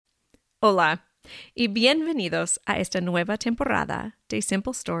Hola, y bienvenidos a esta nueva temporada de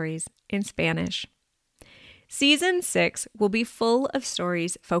Simple Stories in Spanish. Season 6 will be full of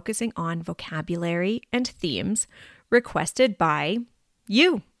stories focusing on vocabulary and themes requested by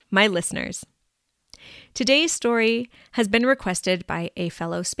you, my listeners. Today's story has been requested by a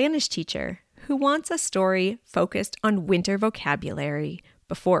fellow Spanish teacher who wants a story focused on winter vocabulary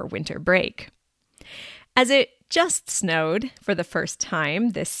before winter break. As it just snowed for the first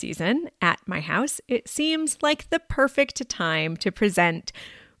time this season at my house, it seems like the perfect time to present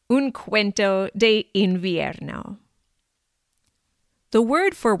un cuento de invierno. The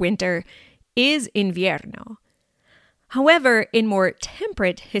word for winter is invierno. However, in more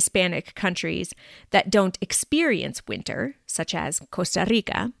temperate Hispanic countries that don't experience winter, such as Costa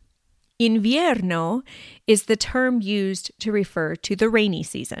Rica, invierno is the term used to refer to the rainy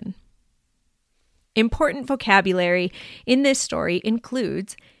season. Important vocabulary in this story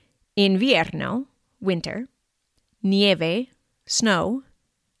includes invierno, winter, nieve, snow,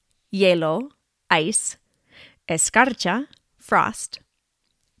 hielo, ice, escarcha, frost,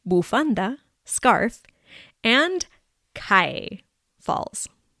 bufanda, scarf, and cae, falls.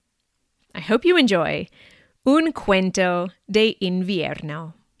 I hope you enjoy Un cuento de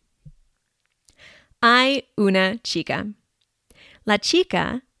invierno. Hay una chica. La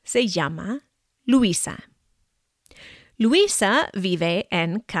chica se llama Luisa. Luisa vive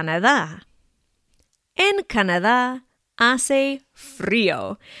en Canadá. En Canadá hace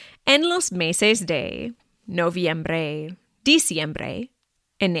frío en los meses de noviembre, diciembre,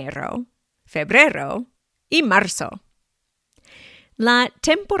 enero, febrero y marzo. La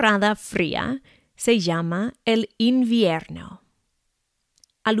temporada fría se llama el invierno.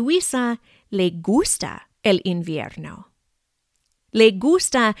 A Luisa le gusta el invierno. Le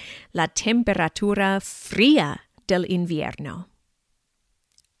gusta la temperatura fría del invierno.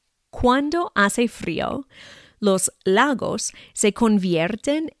 Cuando hace frío, los lagos se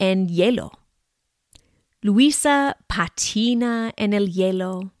convierten en hielo. Luisa patina en el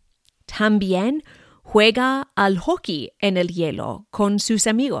hielo. También juega al hockey en el hielo con sus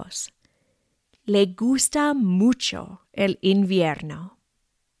amigos. Le gusta mucho el invierno.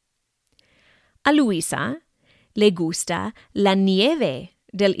 A Luisa le gusta la nieve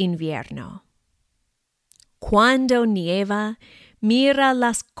del invierno. Cuando nieva, mira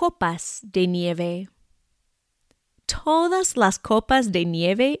las copas de nieve. Todas las copas de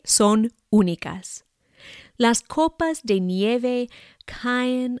nieve son únicas. Las copas de nieve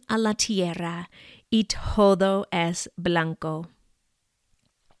caen a la tierra y todo es blanco.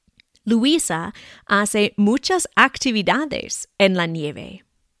 Luisa hace muchas actividades en la nieve.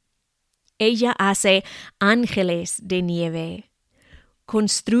 Ella hace ángeles de nieve,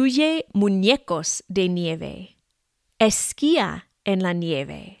 construye muñecos de nieve, esquía en la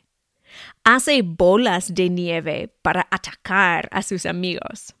nieve, hace bolas de nieve para atacar a sus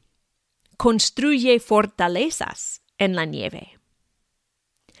amigos, construye fortalezas en la nieve.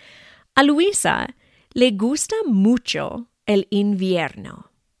 A Luisa le gusta mucho el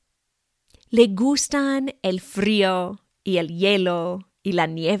invierno. Le gustan el frío y el hielo y la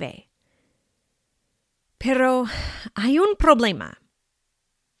nieve. Pero hay un problema.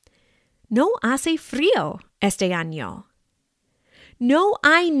 No hace frío este año. No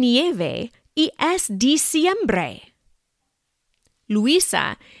hay nieve y es diciembre.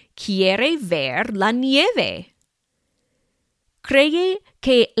 Luisa quiere ver la nieve. Cree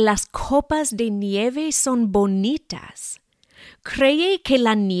que las copas de nieve son bonitas. Cree que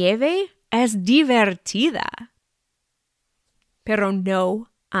la nieve es divertida. Pero no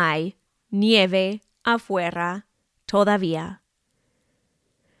hay nieve afuera todavía.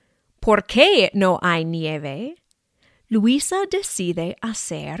 ¿Por qué no hay nieve? Luisa decide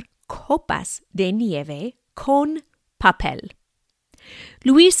hacer copas de nieve con papel.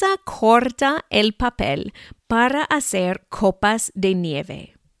 Luisa corta el papel para hacer copas de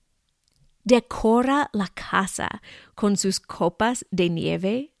nieve. Decora la casa con sus copas de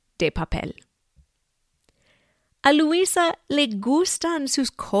nieve de papel. A Luisa le gustan sus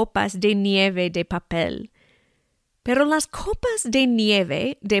copas de nieve de papel, pero las copas de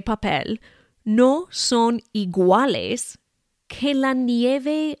nieve de papel no son iguales que la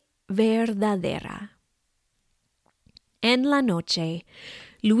nieve verdadera. En la noche,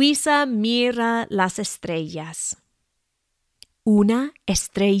 Luisa mira las estrellas. Una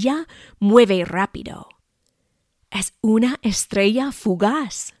estrella mueve rápido. Es una estrella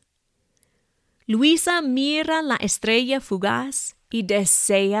fugaz. Luisa mira la estrella fugaz y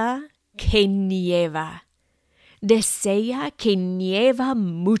desea que nieva. Desea que nieva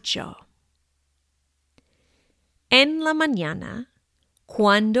mucho. En la mañana,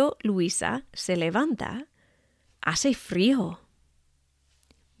 Cuando Luisa se levanta, hace frío.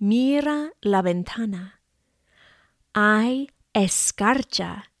 Mira la ventana. Hay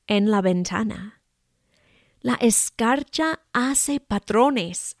escarcha en la ventana. La escarcha hace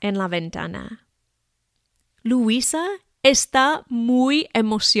patrones en la ventana. Luisa está muy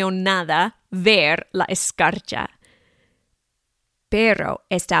emocionada ver la escarcha, pero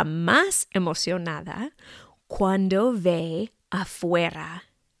está más emocionada cuando ve afuera.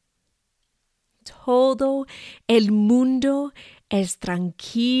 Todo el mundo es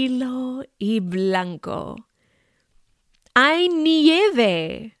tranquilo y blanco. ¡Hay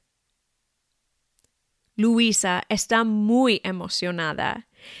nieve! Luisa está muy emocionada.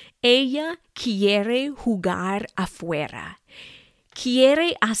 Ella quiere jugar afuera.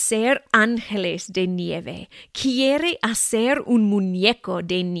 Quiere hacer ángeles de nieve. Quiere hacer un muñeco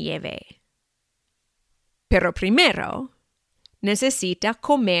de nieve. Pero primero, necesita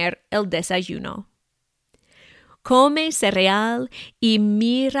comer el desayuno. Come cereal y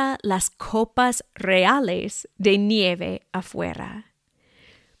mira las copas reales de nieve afuera.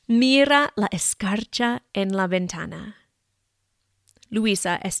 Mira la escarcha en la ventana.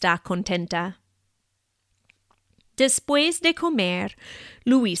 Luisa está contenta. Después de comer,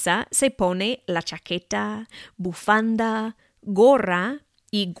 Luisa se pone la chaqueta, bufanda, gorra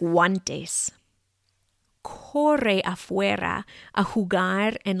y guantes. Corre afuera a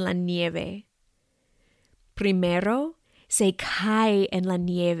jugar en la nieve. Primero se cae en la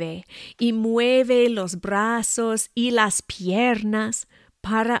nieve y mueve los brazos y las piernas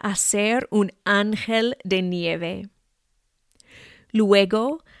para hacer un ángel de nieve.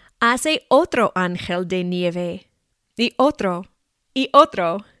 Luego hace otro ángel de nieve y otro y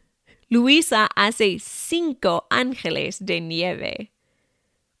otro. Luisa hace 5 ángeles de nieve.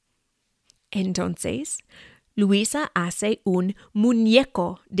 Entonces, Luisa hace un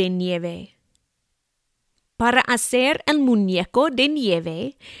muñeco de nieve. Para hacer el muñeco de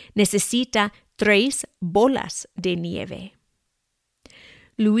nieve, necesita 3 bolas de nieve.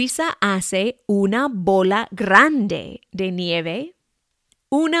 Luisa hace una bola grande de nieve,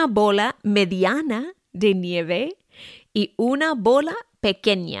 una bola mediana de nieve y una bola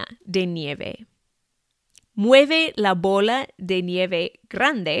pequeña de nieve. Mueve la bola de nieve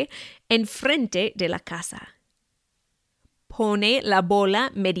grande enfrente de la casa. Pone la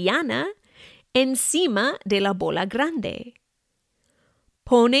bola mediana encima de la bola grande.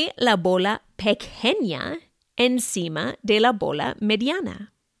 Pone la bola pequeña encima de la bola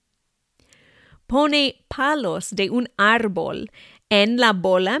mediana. Pone palos de un árbol en la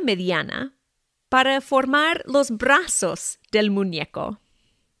bola mediana para formar los brazos del muñeco.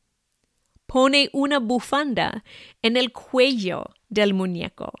 Pone una bufanda en el cuello del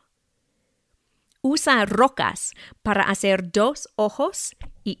muñeco. Usa rocas para hacer 2 ojos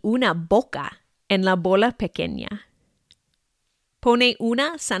y una boca en la bola pequeña. Pone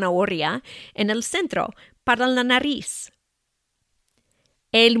una zanahoria en el centro para la nariz.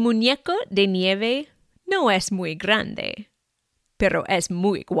 El muñeco de nieve no es muy grande, pero es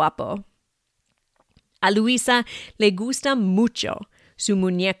muy guapo. A Luisa le gusta mucho su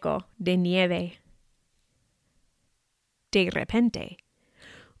muñeco de nieve. De repente,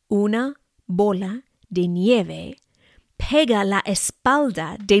 una bola de nieve pega la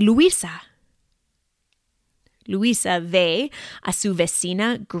espalda de Luisa. Luisa ve a su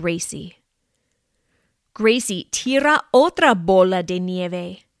vecina Gracie. Gracie tira otra bola de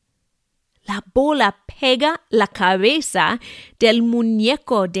nieve. La bola pega la cabeza del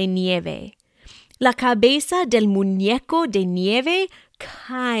muñeco de nieve. La cabeza del muñeco de nieve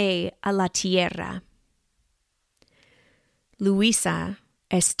cae a la tierra. Luisa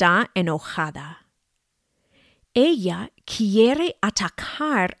está enojada. Ella quiere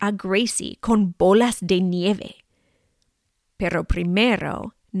atacar a Gracie con bolas de nieve, pero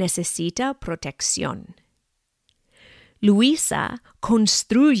primero necesita protección. Luisa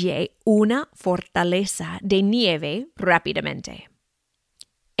construye una fortaleza de nieve rápidamente.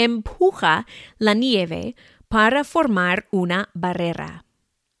 Empuja la nieve para formar una barrera.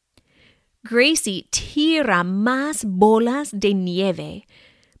 Gracie tira más bolas de nieve,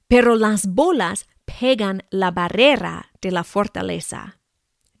 pero las bolas pegan la barrera de la fortaleza,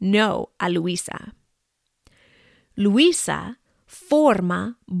 no a Luisa. Luisa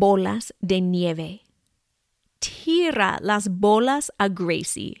forma bolas de nieve. Tira las bolas a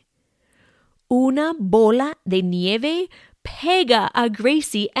Gracie. Una bola de nieve pega a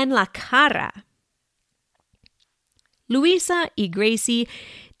Gracie en la cara. Luisa y Gracie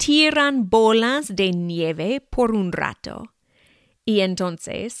tiran bolas de nieve por un rato. Y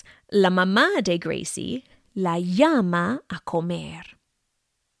entonces la mamá de Gracie la llama a comer.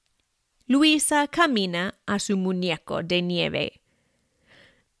 Luisa camina a su muñeco de nieve.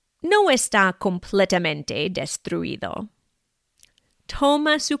 No está completamente destruido.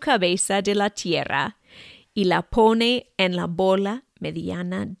 Toma su cabeza de la tierra y la pone en la bola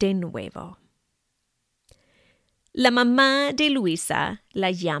mediana de nuevo. La mamá de Luisa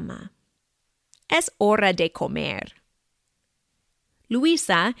la llama. Es hora de comer.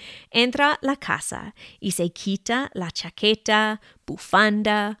 Luisa entra a la casa y se quita la chaqueta,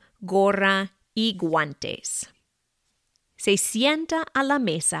 bufanda, gorra y guantes. Se sienta a la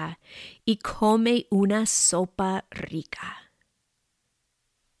mesa y come una sopa rica.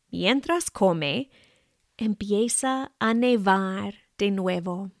 Mientras come, empieza a nevar de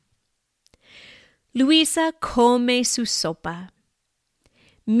nuevo. Luisa come su sopa.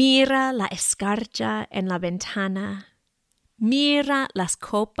 Mira la escarcha en la ventana. Mira las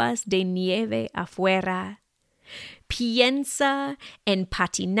copas de nieve afuera. Piensa en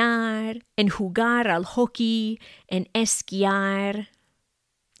patinar, en jugar al hockey, en esquiar.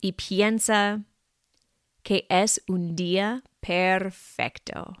 Y piensa que es un día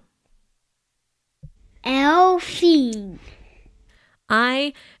perfecto. El fin.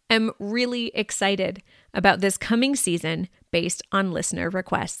 I am really excited about this coming season based on listener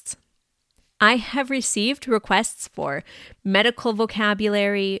requests. I have received requests for medical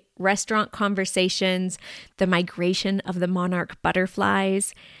vocabulary, restaurant conversations, the migration of the monarch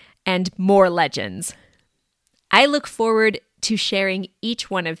butterflies, and more legends. I look forward to sharing each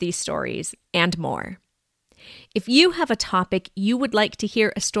one of these stories and more. If you have a topic you would like to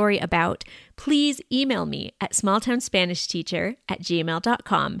hear a story about, please email me at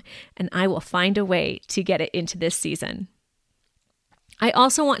smalltownspanishteacher@gmail.com, and I will find a way to get it into this season. I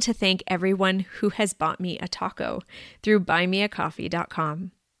also want to thank everyone who has bought me a taco through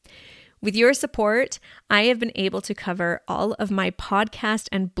buymeacoffee.com. With your support, I have been able to cover all of my podcast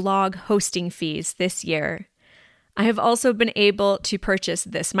and blog hosting fees this year. I have also been able to purchase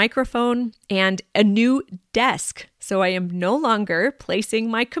this microphone and a new desk, so I am no longer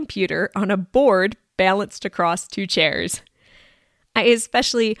placing my computer on a board balanced across two chairs. I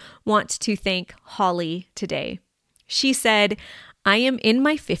especially want to thank Holly today. She said, I am in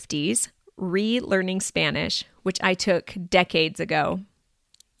my 50s, relearning Spanish, which I took decades ago.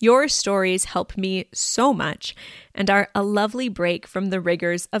 Your stories help me so much and are a lovely break from the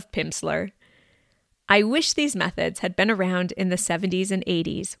rigors of Pimsleur. I wish these methods had been around in the 70s and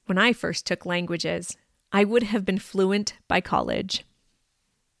 80s when I first took languages. I would have been fluent by college.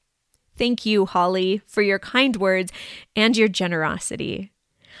 Thank you, Holly, for your kind words and your generosity.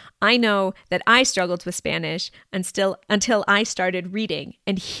 I know that I struggled with Spanish until I started reading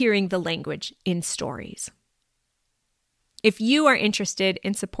and hearing the language in stories. If you are interested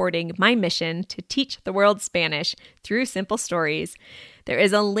in supporting my mission to teach the world Spanish through simple stories, there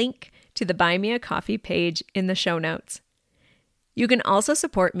is a link to the Buy Me a Coffee page in the show notes. You can also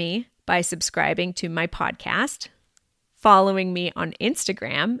support me by subscribing to my podcast, following me on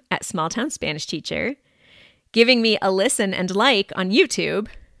Instagram at Smalltown Spanish Teacher, giving me a listen and like on YouTube,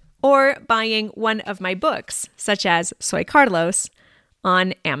 or buying one of my books, such as Soy Carlos,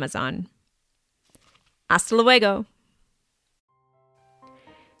 on Amazon. Hasta luego!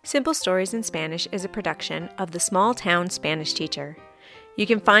 Simple Stories in Spanish is a production of the Small Town Spanish Teacher. You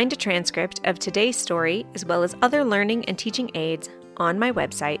can find a transcript of today's story, as well as other learning and teaching aids, on my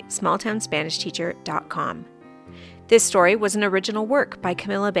website, smalltownspanishteacher.com. This story was an original work by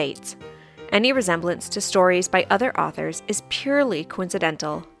Camilla Bates. Any resemblance to stories by other authors is purely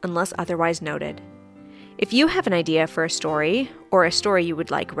coincidental unless otherwise noted. If you have an idea for a story or a story you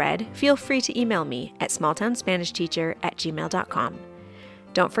would like read, feel free to email me at smalltownspanishteacher@gmail.com.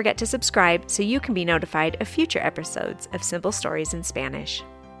 Don't forget to subscribe so you can be notified of future episodes of Simple Stories in Spanish.